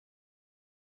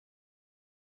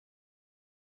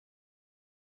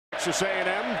Texas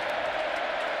A&M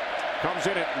comes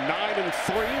in at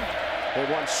 9-3.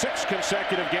 They won 6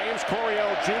 consecutive games.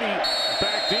 Coriel Judy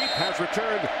back deep has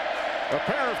returned a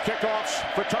pair of kickoffs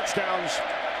for touchdowns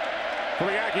for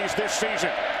the Aggies this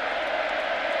season.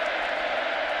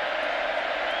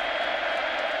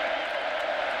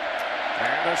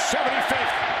 And the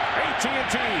 75th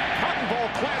AT&T Cotton Bowl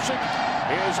Classic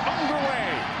is underway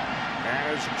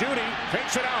as Judy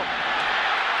takes it out.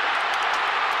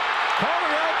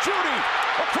 Coriel Judy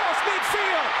across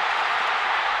midfield.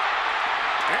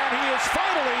 And he is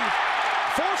finally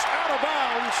forced out of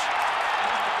bounds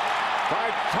by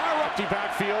Tyrupti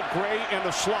backfield. Gray in the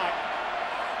slot.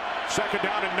 2nd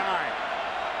down and 9.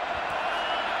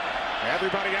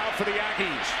 Everybody out for the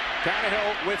Aggies.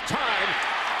 Tannehill with time.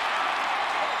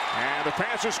 And the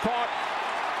pass is caught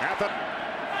at the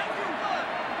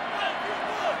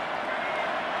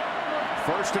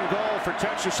 1st and goal for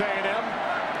Texas A&M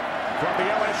from the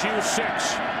LSU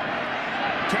 6.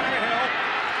 Tannehill,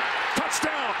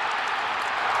 touchdown.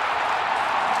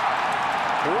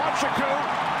 Wachaku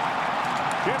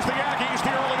gives the Aggies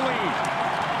the early lead.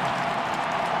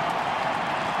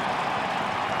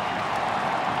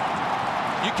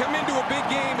 You come into a big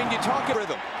game and you talk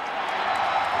rhythm.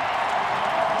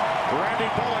 Randy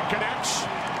Bullock connects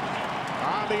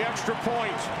on the extra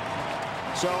point.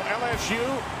 So LSU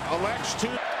elects to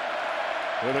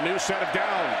with a new set of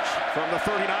downs from the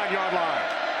 39-yard line.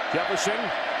 Jefferson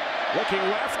looking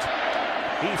left.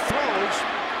 He throws.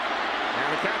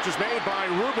 And the catch is made by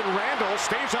Ruben Randall.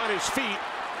 Stays on his feet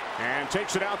and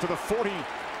takes it out to the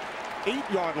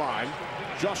 48-yard line.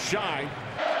 Just shy.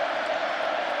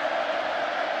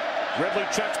 Ridley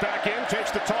checks back in.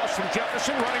 Takes the toss from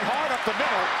Jefferson. Running hard up the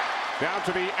middle. Down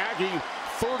to the Aggie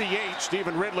 38.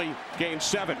 Stephen Ridley gained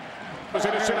 7. Was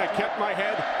innocent. I kept my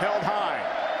head held high.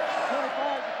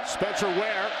 Spencer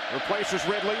Ware replaces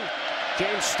Ridley.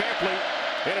 James Stampley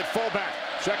in at fullback.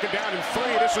 2nd down and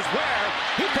 3. This is Ware.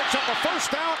 He picks up a 1st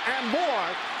down and more.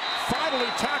 Finally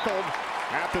tackled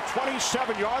at the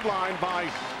 27-yard line by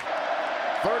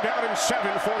 3rd down and 7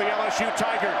 for the LSU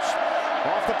Tigers.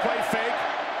 Off the play fake.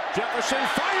 Jefferson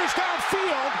fires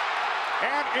downfield.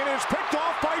 And it is picked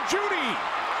off by Judy.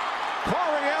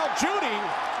 Coriel Judy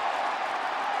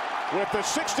with the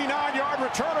 69-yard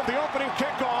return of the opening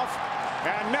kickoff.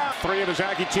 And now 3 of his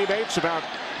Aggie teammates about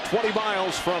 20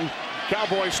 miles from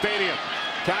Cowboy Stadium.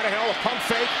 Tannehill, a pump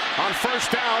fake on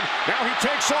 1st down. Now he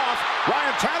takes off.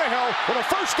 Ryan Tannehill with a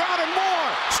 1st down and more.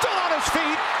 Still on his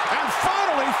feet and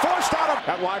finally forced out of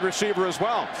that wide receiver as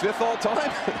well. 5th all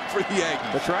time for the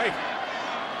Aggies. That's right.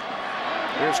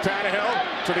 Here's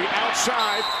Tannehill to the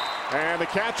outside, and the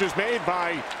catch is made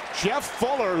by Jeff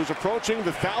Fuller, who's approaching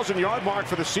the 1,000-yard mark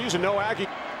for the season. No Aggie.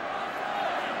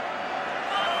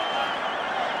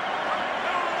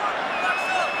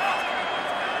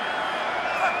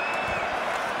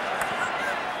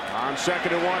 On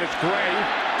 2nd and 1, it's Gray,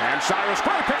 and Cyrus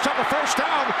Gray picks up a 1st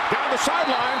down the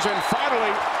sidelines, and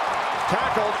finally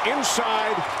tackled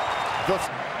inside the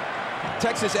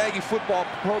Texas Aggie football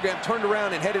program turned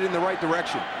around and headed in the right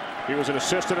direction. He was an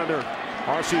assistant under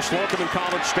R.C. Slocum in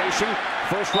College Station.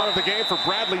 First run of the game for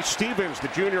Bradley Stevens, the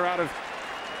junior out of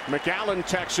McAllen,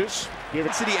 Texas.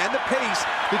 City and the pace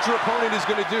that your opponent is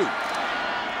going to do.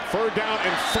 3rd down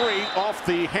and 3 off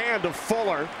the hand of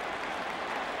Fuller.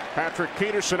 Patrick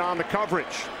Peterson on the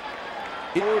coverage.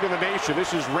 Third in the nation.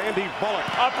 This is Randy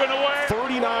Bullock. Up and away.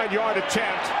 39-yard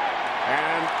attempt.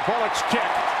 And Bullock's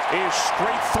kick is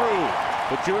straight through.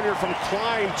 The junior from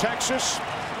Klein, Texas.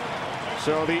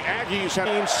 So the Aggies have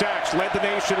 18 sacks, led the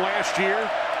nation last year.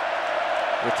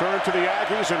 Return to the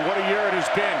Aggies, and what a year it has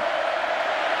been.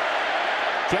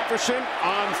 Jefferson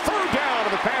on 3rd down,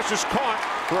 and the pass is caught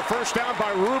for a 1st down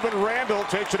by Ruben Randall.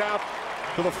 Takes it out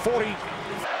to the 40.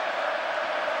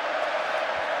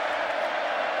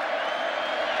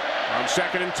 On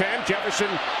 2nd and 10, Jefferson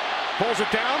pulls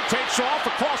it down, takes off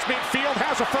across midfield,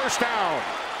 has a 1st down.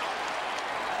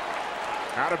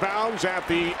 Out of bounds at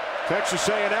the Texas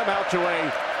A&M, out to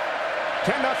a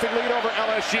 10-0 lead over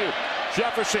LSU.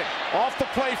 Jefferson off the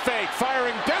play fake,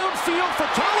 firing downfield for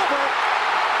Tolliver.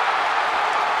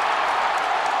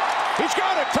 He's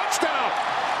got a touchdown.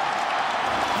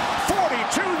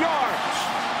 42 yards.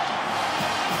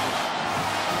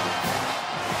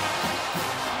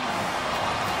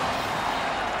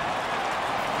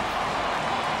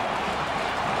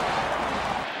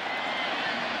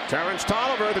 Terrence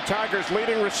Tolliver, the Tigers'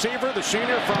 leading receiver, the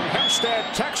senior from Hempstead,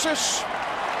 Texas.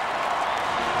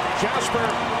 Jasper,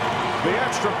 the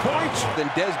extra point. Than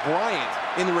Des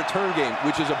Bryant in the return game,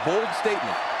 which is a bold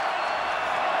statement.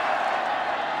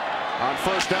 On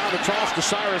 1st down, the toss to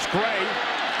Cyrus Gray.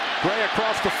 Gray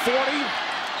across the 40.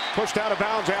 Pushed out of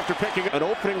bounds after picking an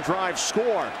opening drive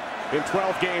score in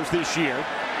 12 games this year.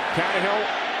 Tannehill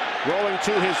rolling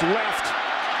to his left.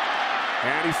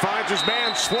 And he finds his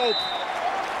man, Swope.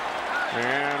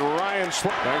 And Ryan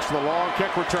Swope, thanks to the long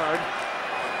kick return.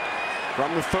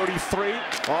 From the 33,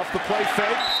 off the play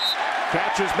fake.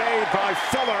 Catch is made by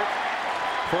Fuller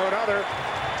for another.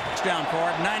 Touchdown for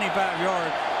it, 95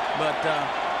 yards, but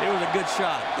it was a good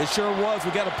shot. It sure was.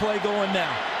 We got a play going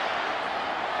now.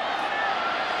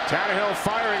 Tannehill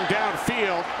firing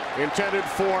downfield, intended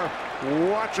for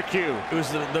Wachaku. It was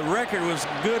the record was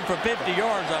good for 50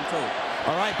 yards, I'm told.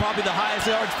 All right, probably the highest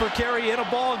yards per carry in a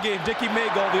ball game. Dickie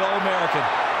Mago, the All-American.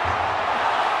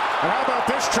 And how about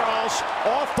this, Charles?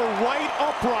 Off the right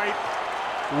upright,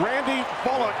 Randy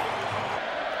Bullock.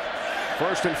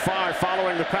 1st and 5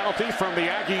 following the penalty from the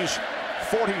Aggies'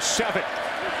 47.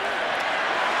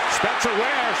 Spencer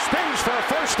Ware spins for a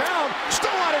first down,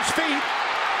 still on his feet.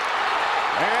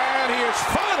 And he is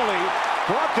finally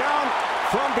brought down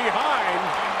from behind.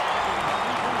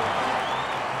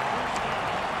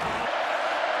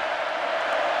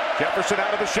 Jefferson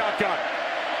out of the shotgun.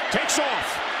 Takes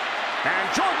off.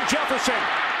 And Jordan Jefferson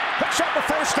picks up the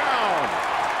first down.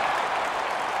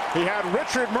 He had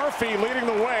Richard Murphy leading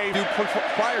the way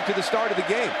prior to the start of the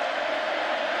game.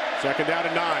 2nd down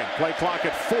and 9. Play clock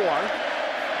at 4.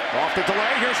 Off the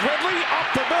delay. Here's Ridley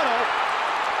up the middle.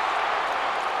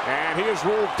 And he is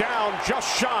ruled down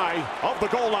just shy of the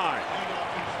goal line.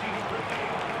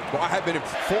 Well, I have been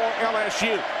for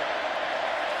LSU.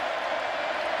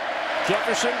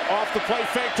 Jefferson off the play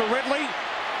fake to Ridley.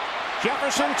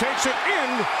 Jefferson takes it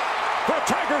in for a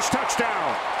Tigers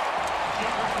touchdown.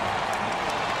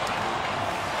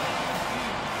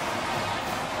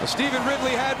 Well, Stephen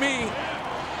Ridley had me.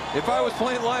 If I was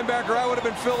playing linebacker, I would have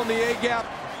been filling the A gap.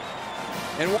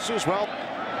 And as well,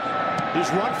 he's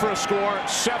run for a score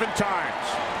 7 times.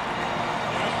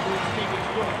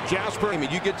 Jasper. I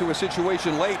mean, you get to a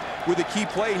situation late with a key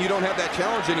play and you don't have that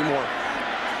challenge anymore.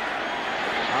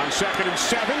 On 2nd and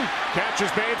 7, catch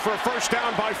is made for a first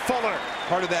down by Fuller.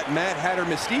 Part of that Mad Hatter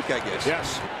mystique, I guess.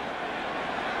 Yes.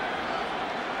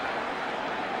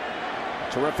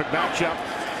 Terrific matchup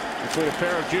between a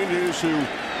pair of juniors who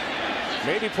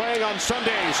may be playing on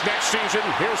Sundays next season.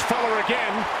 Here's Fuller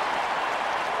again.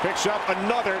 Picks up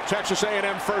another Texas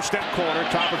A&M first down. Corner,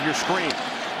 top of your screen.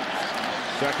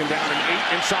 2nd down and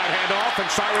 8, inside handoff,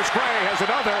 and Cyrus Gray has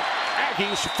another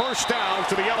Aggies first down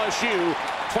to the LSU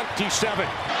 27.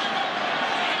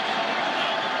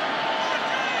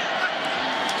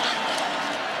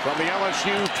 From the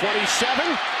LSU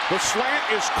 27, the slant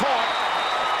is caught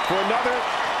for another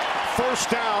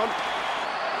first down.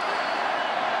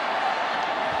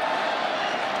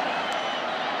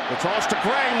 The toss to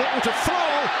Gray, looking to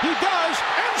throw. He does.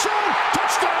 End zone.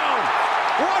 Touchdown.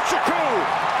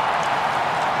 Wachaku.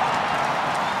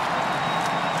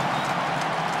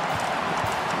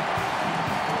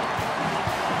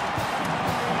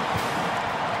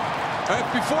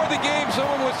 Before the game,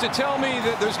 someone was to tell me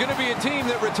that there's going to be a team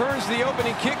that returns the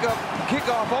opening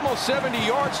kickoff almost 70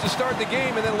 yards to start the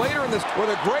game, and then later in this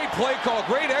with a great play call,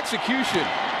 great execution.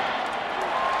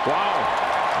 Wow.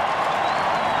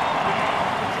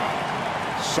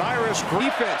 Cyrus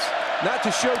defense, not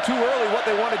to show too early what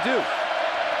they want to do.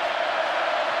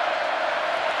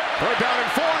 3rd down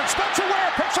and 4, and Spencer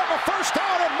Ware picks up a first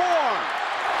down and more.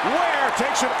 Ware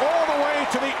takes it all the way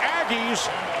to the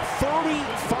Aggies'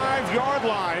 35-yard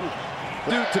line.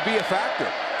 To be a factor.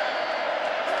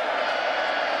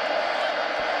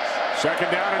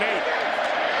 2nd down and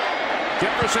 8.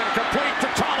 Jefferson complete to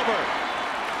Tolliver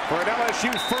for an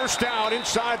LSU first down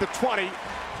inside the 20.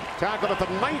 Tackled at the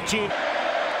 19.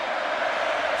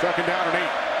 2nd down and 8.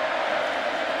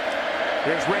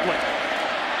 Here's Ridley.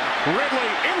 Ridley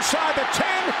inside the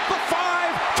 10, the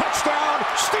 5, touchdown,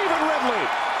 Stephen Ridley.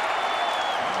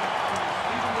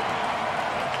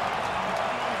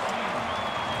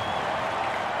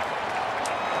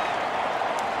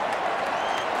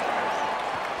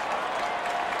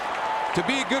 To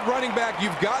be a good running back,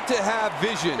 you've got to have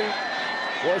vision.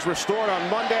 Was restored on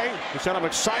Monday. He said, "I'm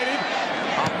excited,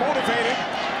 I'm motivated."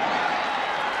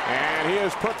 And he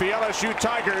has put the LSU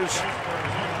Tigers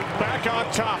back on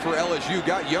top. For LSU,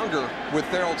 got younger with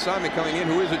Harold Simon coming in,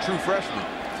 who is a true freshman.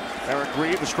 Eric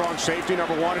Reed, the strong safety,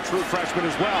 #1, a true freshman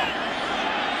as well.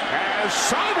 As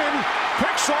Simon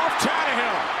picks off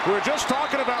Tannehill. We were just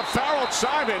talking about Harold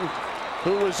Simon,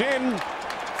 who was in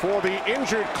for the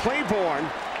injured Claiborne.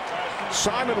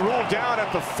 Simon ruled down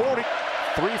at the 40.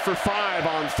 3 for 5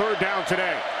 on 3rd down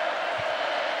today.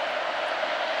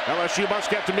 LSU must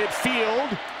get to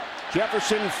midfield.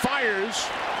 Jefferson fires.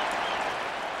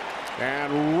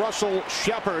 And Russell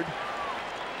Shepard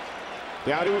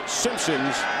down to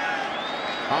Simpsons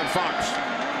on Fox.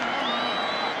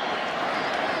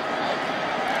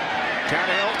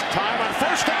 Tannehill, time on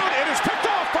first down. It is picked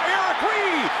off by Eric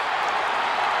Reed.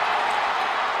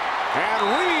 And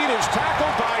Reed is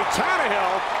tackled by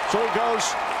Tannehill. So he goes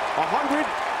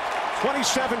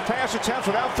 127 pass attempts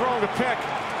without throwing a pick.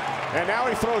 And now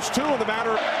he throws two in the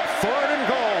matter. 3rd and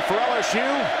goal for LSU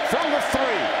from the 3.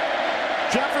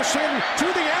 Jefferson to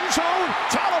the end zone.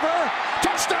 Tolliver,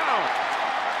 touchdown.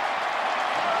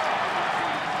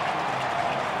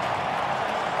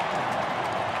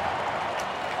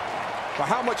 But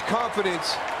how much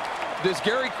confidence does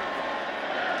Gary?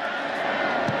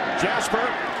 Jasper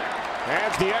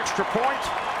adds the extra point.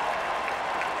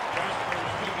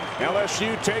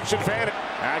 LSU takes advantage.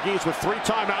 Aggies with 3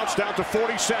 timeouts down to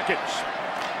 40 seconds.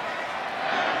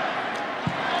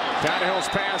 Tannehill's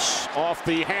pass off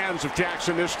the hands of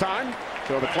Jackson this time.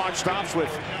 So the clock stops with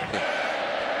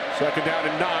 2nd down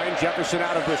and 9. Jefferson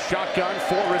out of the shotgun.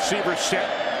 4 receivers set.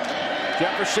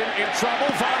 Jefferson in trouble.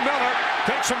 Von Miller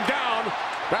takes him down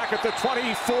back at the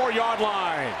 24-yard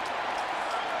line.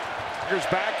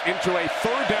 Back into a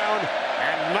 3rd down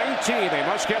and 19. They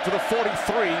must get to the 43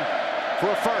 for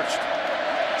a first.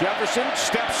 Jefferson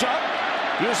steps up,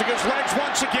 using his legs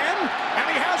once again, and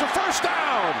he has a first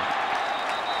down.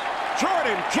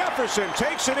 Jordan Jefferson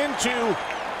takes it into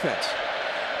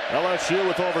LSU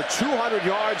with over 200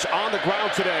 yards on the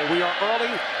ground today. We are early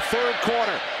 3rd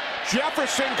quarter.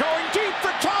 Jefferson going deep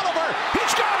for Tolliver.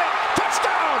 He's got it.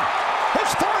 Touchdown. His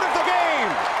 3rd of the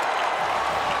game.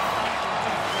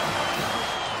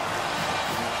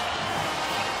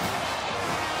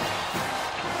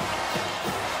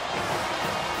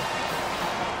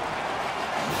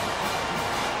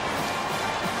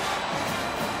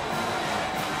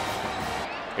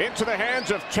 Into the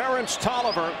hands of Terrence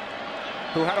Tolliver,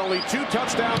 who had only 2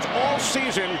 touchdowns all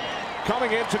season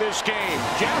coming into this game.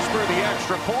 Jasper the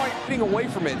extra point. Getting away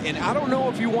from it, and I don't know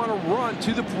if you want to run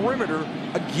to the perimeter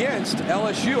against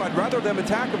LSU. I'd rather them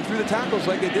attack them through the tackles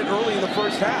like they did early in the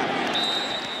first half.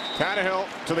 Tannehill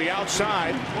to the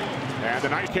outside, and the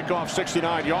nice kickoff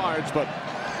 69 yards, but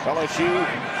LSU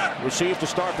receives to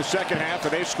start the second half,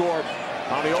 and they score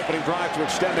on the opening drive to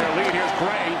extend their lead. Here's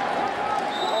Gray.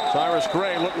 Cyrus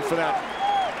Gray looking for that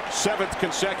 7th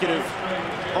consecutive.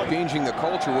 Changing the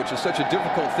culture, which is such a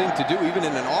difficult thing to do, even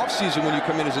in an off-season when you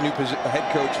come in as a new head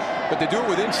coach. But to do it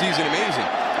within season, amazing.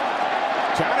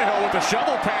 Tannehill with the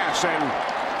shovel pass, and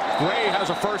Gray has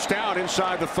a first down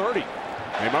inside the 30.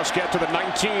 They must get to the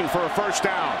 19 for a first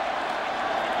down.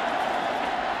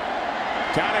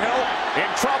 Tannehill in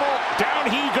trouble.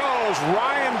 Down he goes.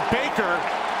 Ryan Baker.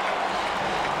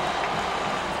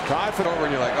 Drive it over,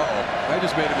 and you're like, uh-oh, I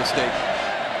just made a mistake.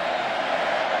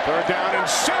 3rd down and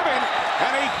 7,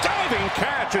 and a diving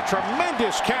catch. A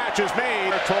tremendous catch is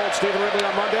made. I told Stephen Ridley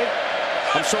on Monday,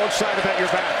 I'm so excited that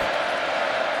you're back.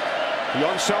 The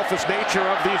unselfish nature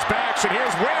of these backs, and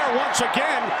here's Ware once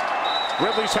again.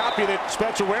 Ridley's happy that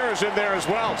Spencer Ware is in there as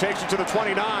well. Takes it to the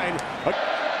 29.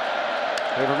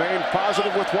 They remain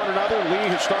positive with one another. Lee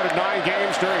has started 9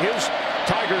 games during his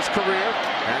Tigers career,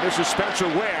 and this is Spencer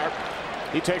Ware.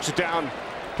 He takes it down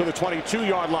to the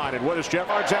 22-yard line, and what is Jeff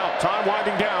Yards out? Time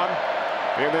winding down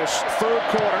in this 3rd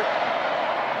quarter.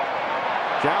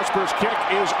 Jasper's kick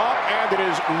is up, and it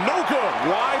is no good.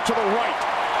 Wide to the right.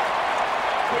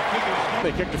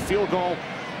 They kicked a field goal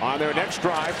on their next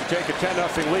drive to take a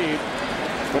 10-0 lead,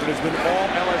 but it has been all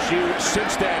LSU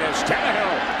since then as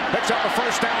Tannehill picks up the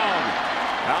first down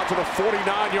out to the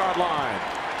 49-yard line.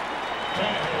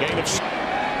 Gain of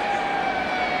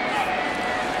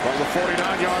from the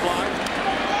 49-yard line.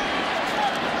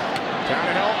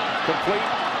 Tannehill complete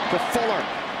to Fuller.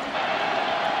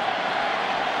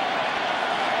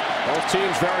 Both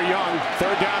teams very young.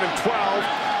 3rd down and 12.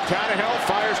 Tannehill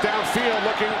fires downfield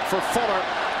looking for Fuller.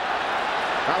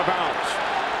 Out of bounds.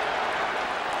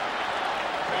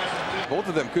 Both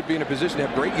of them could be in a position to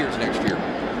have great years next year.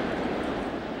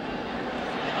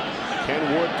 Ken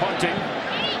Wood punting.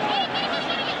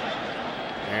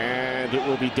 And it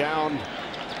will be down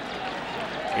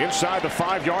inside the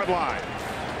 5-yard line.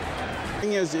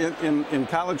 Thing is, in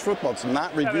college football, it's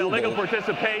not reviewable. Illegal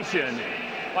participation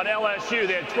on LSU.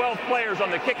 They had 12 players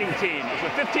on the kicking team. It's a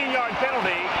 15-yard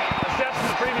penalty. Assessed in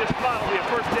the previous spot will be a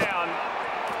first down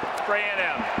for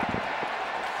A&M.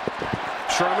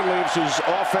 Sherman leaves his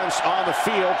offense on the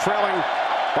field, trailing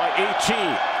by 18.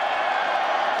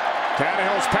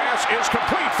 Tannehill's pass is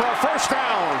complete for a first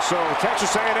down. So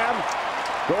Texas A&M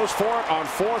goes for it on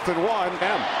 4th and 1.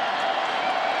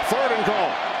 3rd and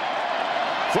goal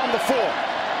from the 4.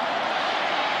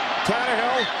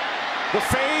 Tannehill The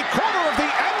fade, corner of the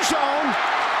end zone.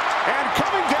 And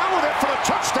coming down with it for the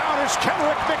touchdown is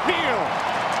Kendrick McNeil.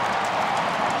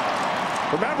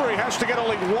 Remember, he has to get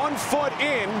only 1 foot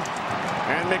in.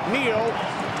 And McNeil,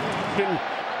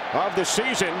 of the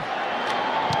season,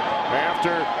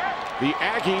 after the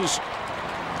Aggies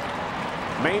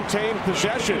maintained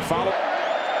possession. Follow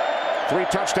 3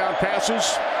 touchdown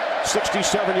passes,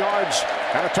 67 yards,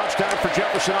 and a touchdown for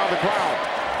Jefferson on the ground.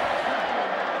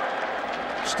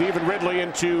 Stephen Ridley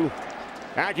into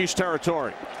Aggies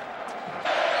territory.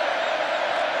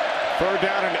 3rd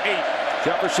down and 8.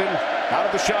 Jefferson out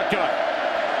of the shotgun.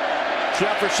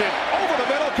 Jefferson over the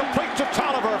middle, complete to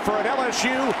Tolliver for an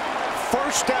LSU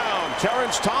first down.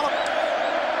 Terrence Tolliver.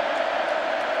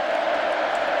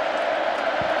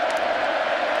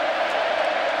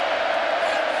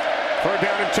 Third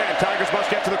down and 10. Tigers must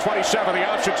get to the 27. The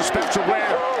option to Spencer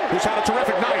Ware, who's had a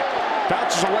terrific night.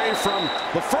 Bounces away from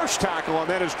the first tackle and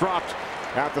then is dropped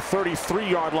at the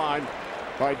 33-yard line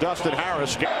by Dustin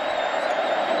Harris. They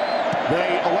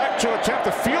elect to attempt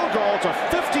the field goal. It's a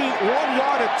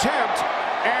 51-yard attempt,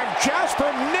 and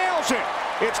Jasper nails it.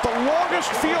 It's the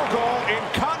longest field goal in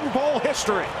Cotton Bowl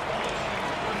history.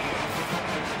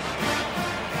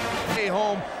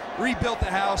 Home, rebuilt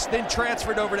the house, then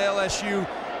transferred over to LSU.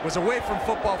 Was away from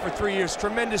football for 3 years.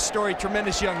 Tremendous story,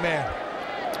 tremendous young man.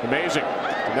 Amazing.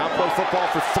 He now played football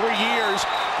for 3 years.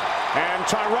 And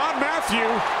Tyrann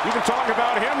Mathieu, you can talk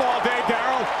about him all day,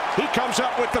 Darryl. He comes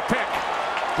up with the pick.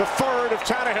 The 3rd of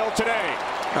Tannehill today.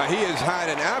 He has had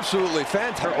an absolutely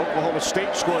fantastic. Oklahoma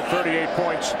State scored 38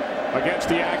 points against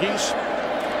the Aggies.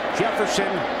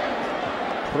 Jefferson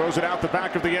throws it out the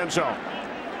back of the end zone.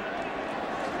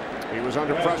 He was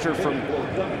under pressure from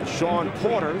Sean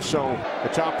Porter, so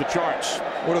atop the charts.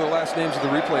 What are the last names of the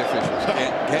replay officials?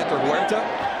 Cantor Huerta?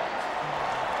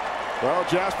 Well,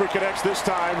 Jasper connects this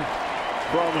time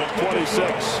from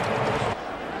 26.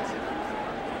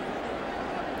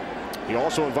 He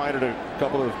also invited a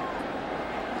couple of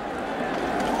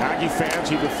Aggie fans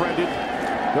he befriended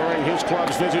during his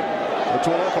club's visit to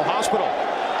a local hospital.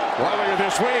 Earlier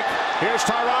this week, here's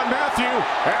Tyrann Mathieu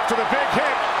after the big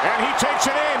hit, and he takes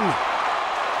it in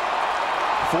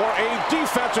for a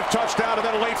defensive touchdown, and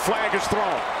then a late flag is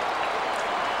thrown.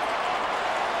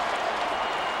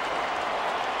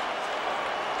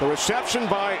 The reception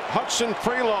by Hudson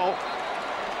Prelo.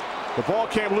 The ball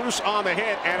came loose on the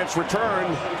hit, and it's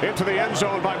returned into the end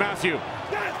zone by Mathieu.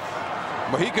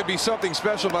 But he could be something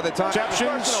special by the time.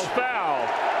 Personal foul.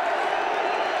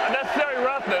 Unnecessary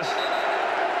roughness.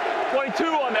 22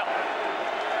 on the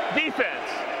defense.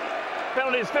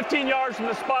 Penalty is 15 yards from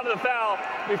the spot of the foul.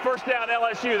 Be first down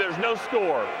LSU. There's no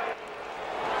score.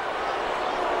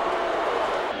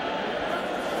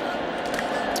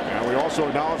 And we also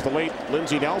acknowledge the late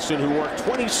Lindsey Nelson, who worked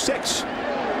 26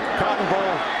 Cotton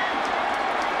Bowl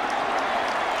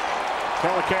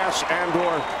telecasts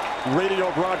and/or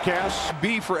radio broadcasts.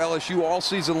 B for LSU all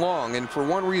season long, and for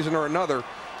one reason or another,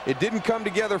 it didn't come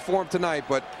together for him tonight.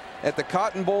 But at the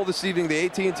Cotton Bowl this evening, the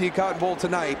AT&T Cotton Bowl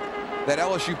tonight, that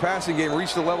LSU passing game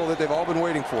reached the level that they've all been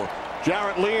waiting for.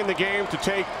 Jarrett Lee in the game to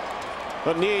take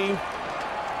a knee.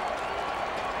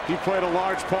 He played a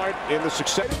large part in the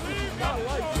success.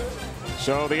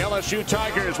 So the LSU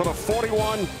Tigers with a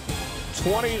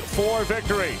 41-24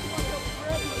 victory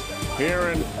here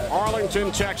in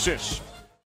Arlington, Texas.